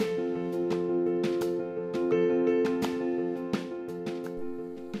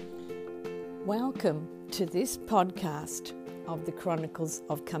Welcome to this podcast of the Chronicles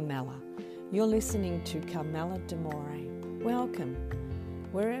of Carmela. You're listening to Carmela D'Amore. Welcome,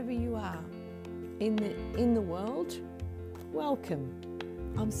 wherever you are in the world. Welcome.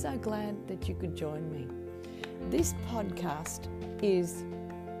 I'm so glad that you could join me. This podcast is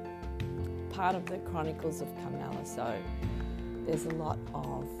part of the Chronicles of Carmela, so there's a lot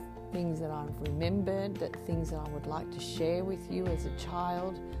of things that I've remembered, things that I would like to share with you as a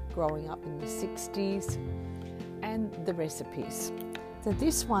child growing up in the 60s, and the recipes. So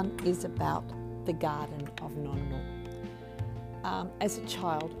this one is about the garden of Nonno. As a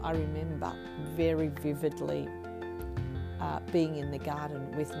child, I remember very vividly being in the garden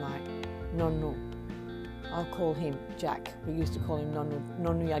with my Nonno. I'll call him Jack. We used to call him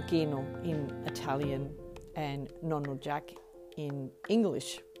Nonno Iagino in Italian and Nonno Jack in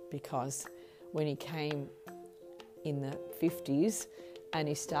English, because when he came in the 50s and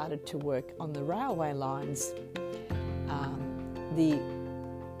he started to work on the railway lines, the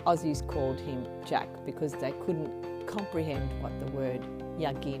Aussies called him Jack because they couldn't comprehend what the word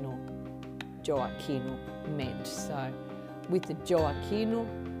Iagino, Gioacchino meant. So with the Gioacchino,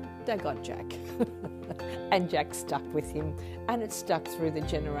 they got Jack. And Jack stuck with him, and it stuck through the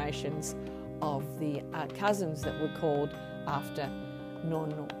generations of the cousins that were called after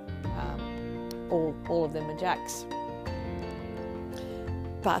Nonno. All of them are Jacks.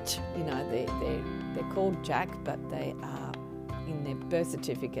 But, you know, they're called Jack, but they are, in their birth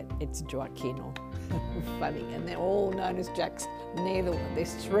certificate, it's Gioacchino. Funny. And they're all known as Jacks. Neither one.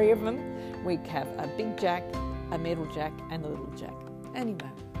 There's three of them. We have a big Jack, a middle Jack, and a little Jack. Anyway,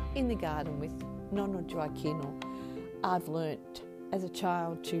 in the garden with Nonno Gioacchino, I've learnt as a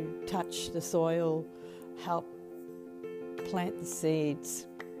child to touch the soil, help plant the seeds,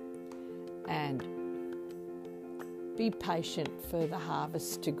 and be patient for the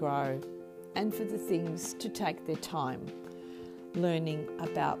harvest to grow and for the things to take their time. Learning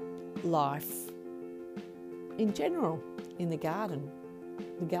about life in general in the garden.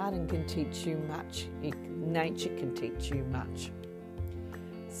 The garden can teach you much. Nature can teach you much.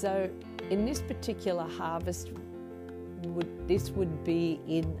 So in this particular harvest, this would be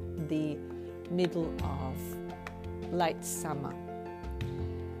in the middle of late summer.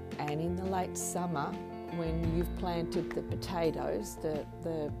 And in the late summer, when you've planted the potatoes,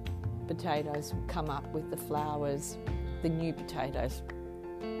 the potatoes will come up with the flowers, the new potatoes.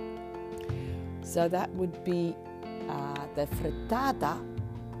 So that would be the frittata.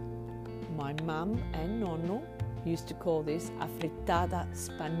 My mum and Nonno used to call this a frittata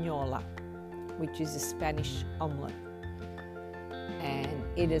spagnola, which is a Spanish omelette. And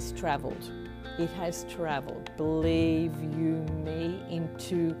it has travelled. It has travelled, believe you me,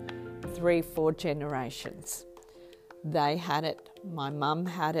 into 3-4 generations. They had it, my mum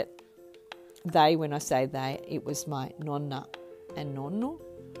had it. They, when I say they, it was my nonna and nonno,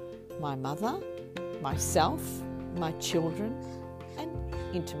 my mother, myself, my children, and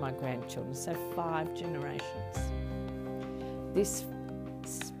into my grandchildren. So 5 generations. This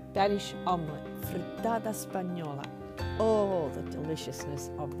Spanish omelette, frittata spagnola. Oh, the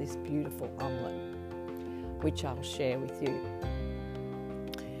deliciousness of this beautiful omelette, which I'll share with you.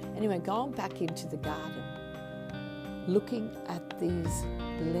 Anyway, going back into the garden, looking at these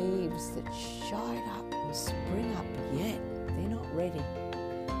leaves that shine up and spring up, yet they're not ready.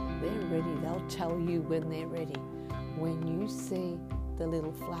 They're ready. They'll tell you when they're ready, when you see the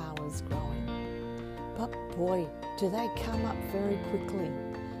little flowers growing. But boy, do they come up very quickly.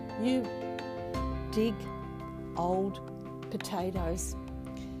 You dig old potatoes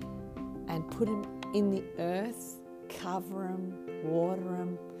and put them in the earth, cover them, water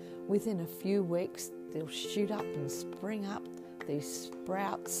them. Within a few weeks, they'll shoot up and spring up these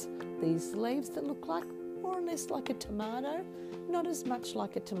sprouts, these leaves that look like more or less like a tomato, not as much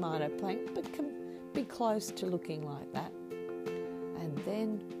like a tomato plant, but can be close to looking like that. And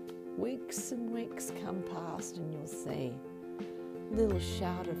then weeks and weeks come past and you'll see a little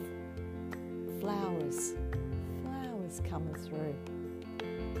shout of flowers coming through,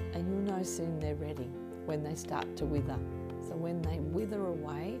 and you'll know soon they're ready when they start to wither. So when they wither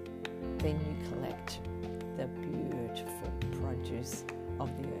away, then you collect the beautiful produce of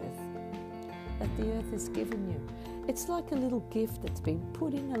the earth that the earth has given you. It's like a little gift that's been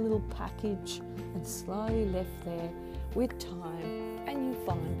put in a little package and slowly left there with time, and you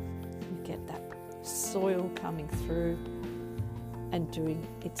find you get that soil coming through and doing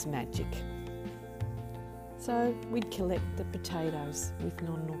its magic. So we'd collect the potatoes with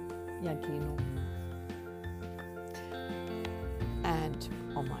Nonno Iagino. And,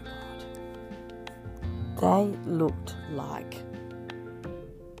 oh my God, they looked like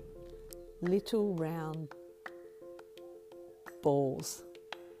little round balls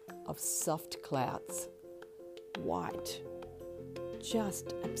of soft clouds, white,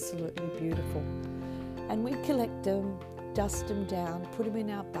 just absolutely beautiful. And we collect them, dust them down, put them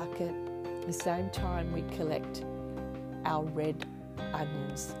in our bucket. At the same time we collect our red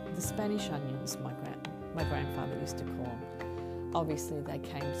onions, the Spanish onions my grandfather used to call them. Obviously they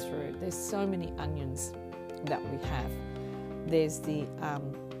came through. There's so many onions that we have. There's the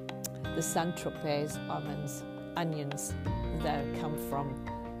Saint-Tropez onions that come from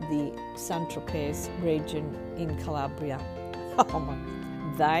the Saint-Tropez region in Calabria.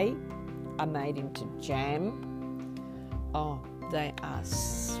 They are made into jam. Oh, they are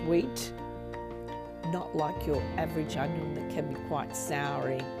sweet, not like your average onion that can be quite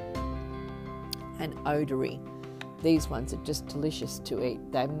soury and odory. These ones are just delicious to eat.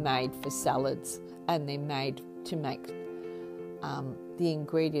 They're made for salads, and they're made to make the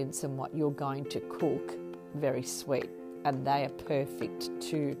ingredients and what you're going to cook very sweet, and they are perfect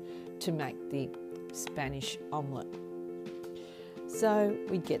to make the Spanish omelette. So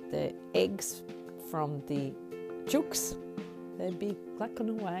we get the eggs from the chooks. They'd be clucking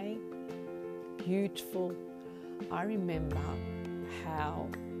away, beautiful. I remember how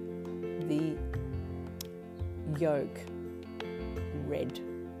the yolk, red,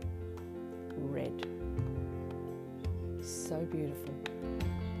 so beautiful,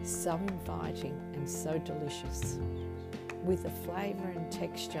 so inviting and so delicious, with a flavour and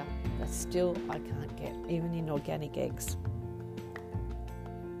texture that still I can't get, even in organic eggs.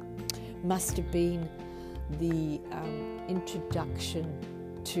 Must have been the introduction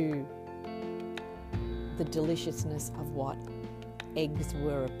to the deliciousness of what eggs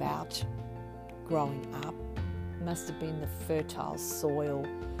were about growing up. Must have been the fertile soil,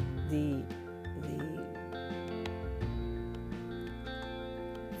 the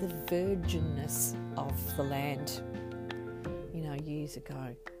virginness of the land, years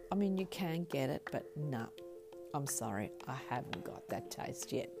ago. I mean, you can get it, but no, I'm sorry, I haven't got that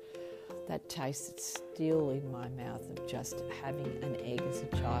taste yet. That taste is still in my mouth of just having an egg as a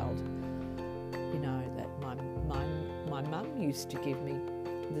child. That my mum used to give me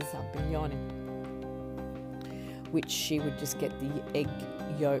the zampignone, which she would just get the egg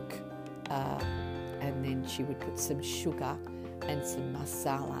yolk and then she would put some sugar and some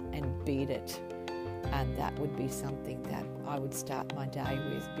masala and beat it. And that would be something that I would start my day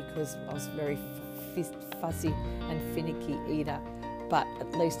with, because I was a very fussy and finicky eater, but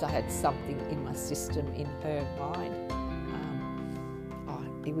at least I had something in my system, in her mind.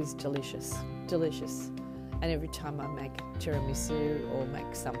 It was delicious. And every time I make tiramisu or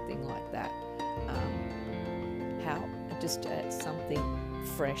make something like that, how just something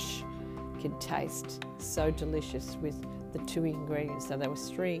fresh can taste so delicious with the two ingredients. So there was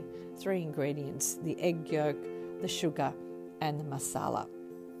three ingredients: the egg yolk, the sugar, and the masala.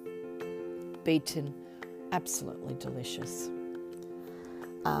 Beaten, absolutely delicious.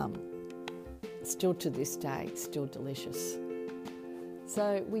 Still to this day, still delicious.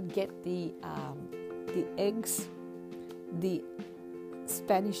 So we get the eggs, the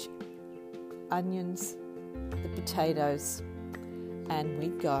Spanish onions, the potatoes, and we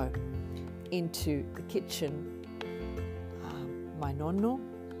go into the kitchen, my nonno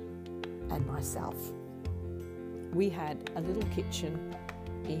and myself. We had a little kitchen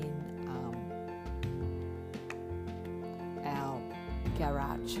in our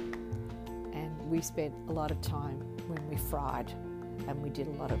garage, and we spent a lot of time when we fried, and we did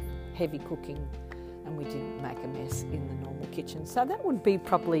a lot of heavy cooking, and we didn't make a mess in the normal kitchen. So that would be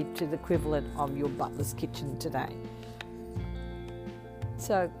probably to the equivalent of your butler's kitchen today.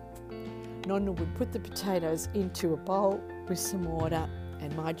 So Nonna would put the potatoes into a bowl with some water,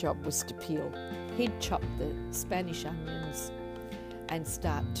 and my job was to peel. He'd chop the Spanish onions and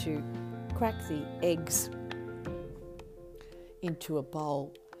start to crack the eggs into a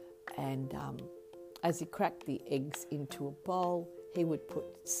bowl, and as he cracked the eggs into a bowl, he would put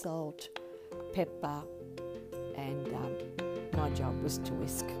salt, pepper, and my job was to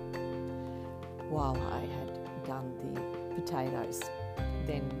whisk while I had done the potatoes.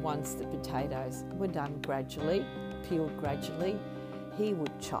 Then once the potatoes were done gradually, peeled gradually, he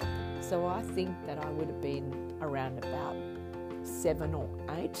would chop. So I think that I would have been around about 7 or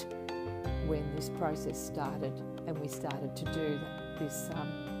 8 when this process started, and we started to do this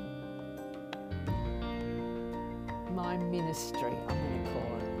my ministry, I'm going to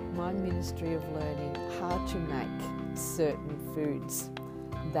call it, my ministry of learning how to make certain foods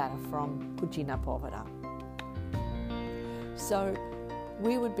that are from Cucina Povera. So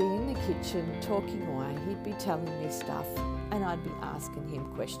we would be in the kitchen talking away. He'd be telling me stuff and I'd be asking him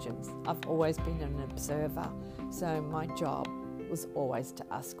questions. I've always been an observer, so my job was always to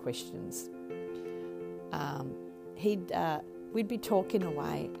ask questions. We'd be talking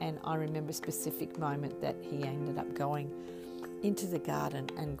away, and I remember a specific moment that he ended up going into the garden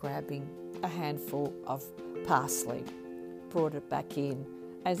and grabbing a handful of parsley, brought it back in.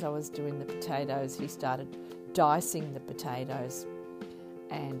 As I was doing the potatoes, he started dicing the potatoes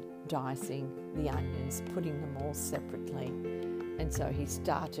and dicing the onions, putting them all separately. And so he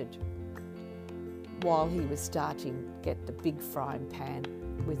started, while he was starting, get the big frying pan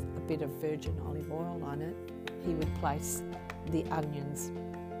with a bit of virgin olive oil on it. He would place the onions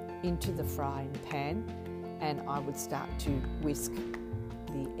into the frying pan, and I would start to whisk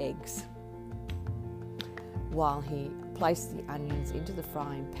the eggs. While he placed the onions into the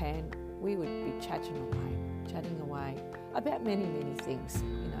frying pan, we would be chatting away about many, many things.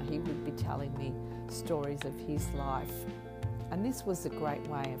 He would be telling me stories of his life. And this was a great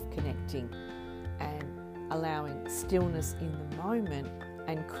way of connecting and allowing stillness in the moment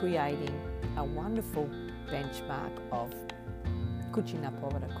and creating a wonderful benchmark of cooking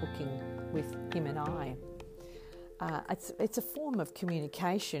with him and I. It's a form of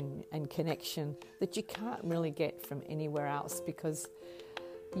communication and connection that you can't really get from anywhere else, because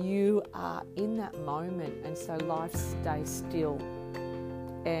you are in that moment, and so life stays still,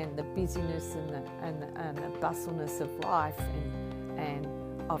 and the busyness and the bustleness of life and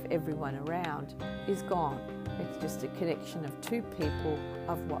of everyone around is gone. It's just a connection of two people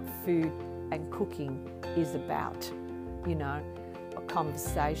of what food and cooking is about, a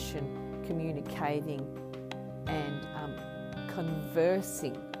conversation, communicating and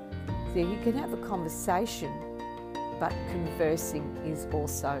conversing. So you can have a conversation, but conversing is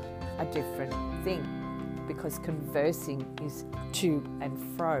also a different thing, because conversing is to and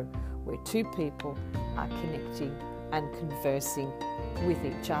fro, where two people are connecting and conversing with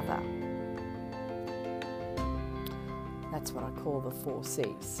each other. That's what I call the 4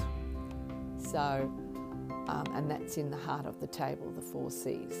 C's. So, and that's in the heart of the table, the 4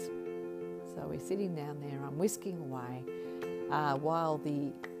 C's. So we're sitting down there, I'm whisking away while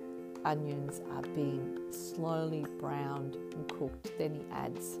the onions are being slowly browned and cooked. Then he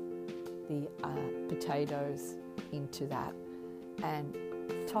adds the potatoes into that and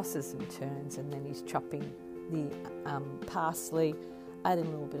tosses and turns, and then he's chopping the parsley, adding a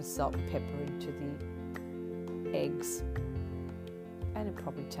little bit of salt and pepper into the eggs, and it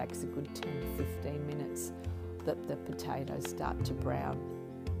probably takes a good 10-15 minutes that the potatoes start to brown.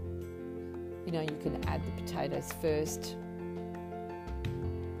 You can add the potatoes first.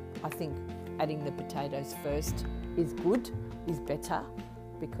 I think adding the potatoes first is better,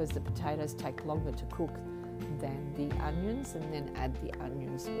 because the potatoes take longer to cook than the onions, and then add the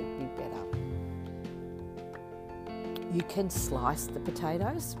onions would be better. You can slice the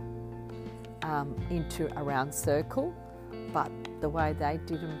potatoes into a round circle, but the way they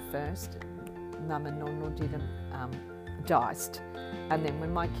did them first, Mum and Nonno did them diced. And then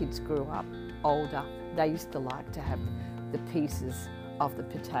when my kids grew up older, they used to like to have the pieces of the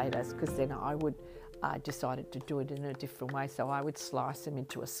potatoes, because then I decided to do it in a different way. So I would slice them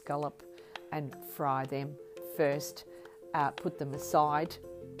into a scallop and fry them first, put them aside,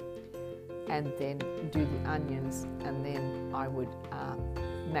 and then do the onions, and then I would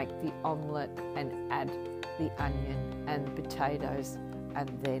make the omelette and add the onion and potatoes, and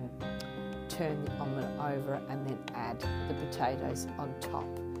then turn the omelette over and then add the potatoes on top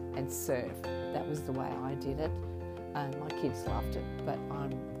and serve. That was the way I did it, and my kids loved it. But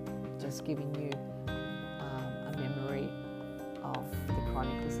I'm just giving you a memory of the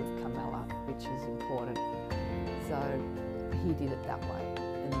Chronicles of Carmela, which is important. So he did it that way,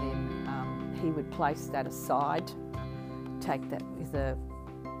 and then he would place that aside, take that with a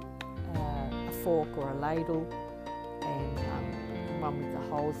fork or a ladle, and one with the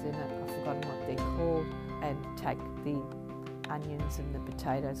holes in it, I've forgotten what they're called, and take the onions and the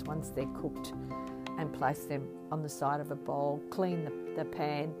potatoes once they're cooked and place them on the side of a bowl, clean the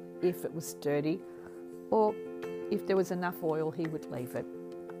pan if it was dirty, or if there was enough oil he would leave it,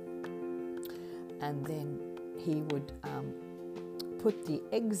 and then he would put the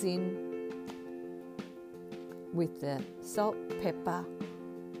eggs in with the salt, pepper.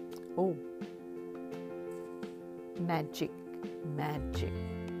 Oh, magic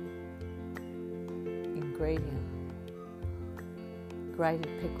ingredient, grated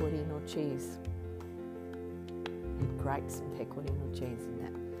pecorino cheese. He'd grate some pecorino cheese in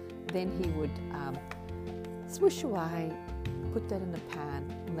that. Then he would Swish away, put that in the pan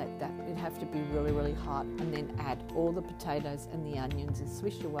and let that, it'd have to be really, really hot, and then add all the potatoes and the onions and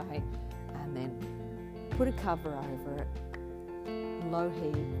swish away, and then put a cover over it, low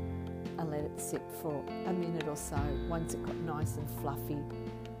heat, and let it sit for a minute or so once it got nice and fluffy.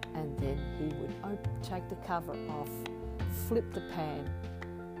 And then he would take the cover off, flip the pan,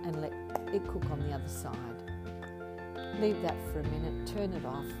 and let it cook on the other side. Leave that for a minute, turn it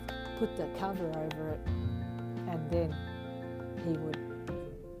off, put the cover over it, and then he would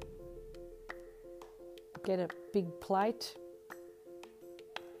get a big plate,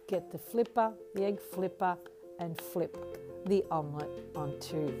 get the flipper, the egg flipper, and flip the omelette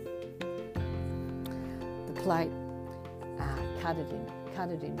onto the plate. Cut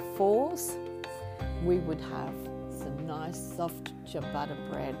it in fours. We would have some nice soft ciabatta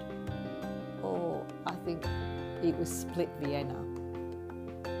bread, or I think it was split Vienna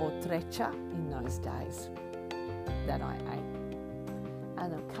or treccia in those days that I ate.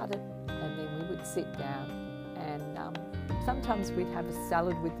 And I'd cut it, and then we would sit down, and sometimes we'd have a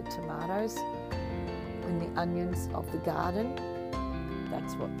salad with the tomatoes and the onions of the garden.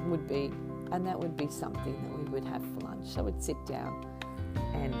 That's what would be, and that would be something that we would have for lunch. So we'd sit down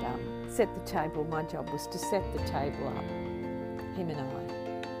and set the table. My job was to set the table up, him and I,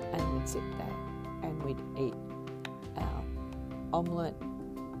 and we'd sit there and we'd eat our omelette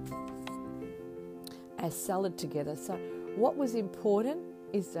as salad together. So what was important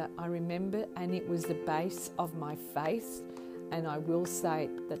is that I remember, and it was the base of my faith, and I will say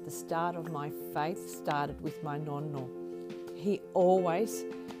that the start of my faith started with my nonno. He always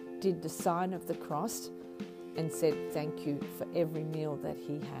did the sign of the cross and said thank you for every meal that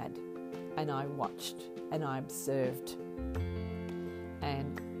he had. And I watched and I observed.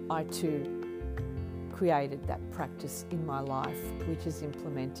 And I too created that practice in my life, which is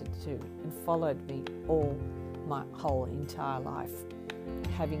implemented too and followed me all my whole entire life.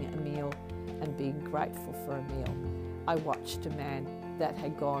 Having a meal and being grateful for a meal. I watched a man that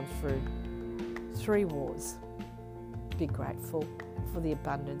had gone through 3 wars be grateful for the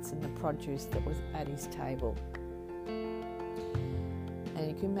abundance and the produce that was at his table. And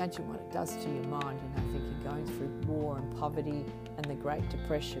you can imagine what it does to your mind, thinking going through war and poverty and the Great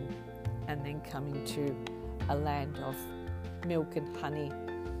Depression, and then coming to a land of milk and honey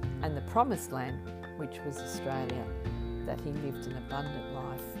and the promised land, which was Australia, that he lived an abundant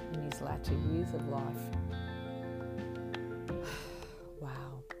life in his latter years of life.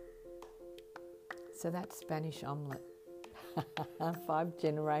 Wow. So that Spanish omelette, 5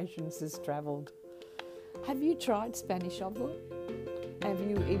 generations has travelled. Have you tried Spanish omelette? Have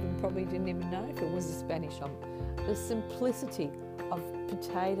you even probably didn't even know if it was a Spanish omelette? The simplicity of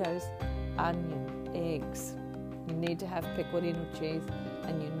potatoes, onion, eggs. You need to have pecorino cheese,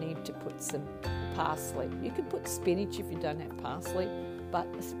 and you need to put some parsley. You could put spinach if you don't have parsley, but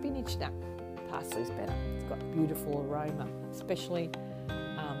spinach, no, parsley's better. It's got beautiful aroma, especially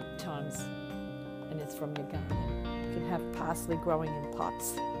times, and it's from your garden. You can have parsley growing in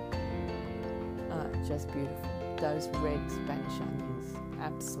pots. Just beautiful. Those red Spanish onions,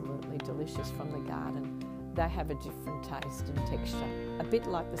 absolutely delicious from the garden. They have a different taste and texture, a bit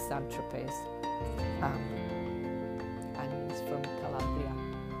like the Saint-Tropez onions from Calabria.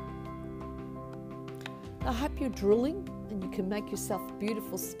 I hope you're drooling and you can make yourself a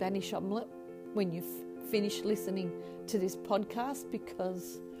beautiful Spanish omelette when you've finished listening to this podcast,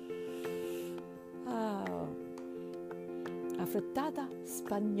 because affrittata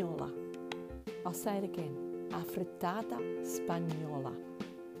spagnola. I'll say it again. Affrittata spagnola.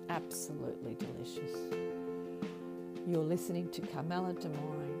 Absolutely delicious. You're listening to Carmela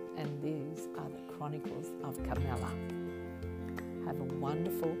D'Amore, and these are the Chronicles of Carmela. Have a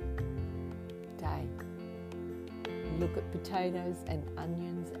wonderful day. Look at potatoes and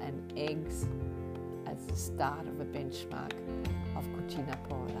onions and eggs as the start of a benchmark of cucina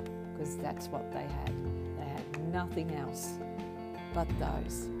povera, because that's what they had. They had nothing else but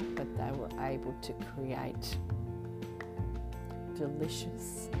those, but they were able to create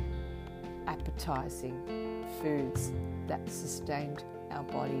delicious, appetizing foods that sustained our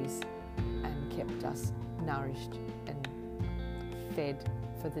bodies and kept us nourished and fed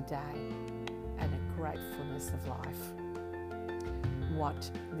for the day, and a gratefulness of life. What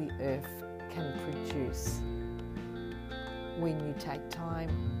the earth can produce when you take time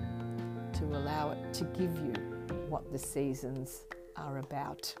to allow it to give you what the seasons are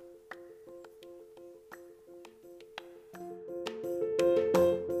about.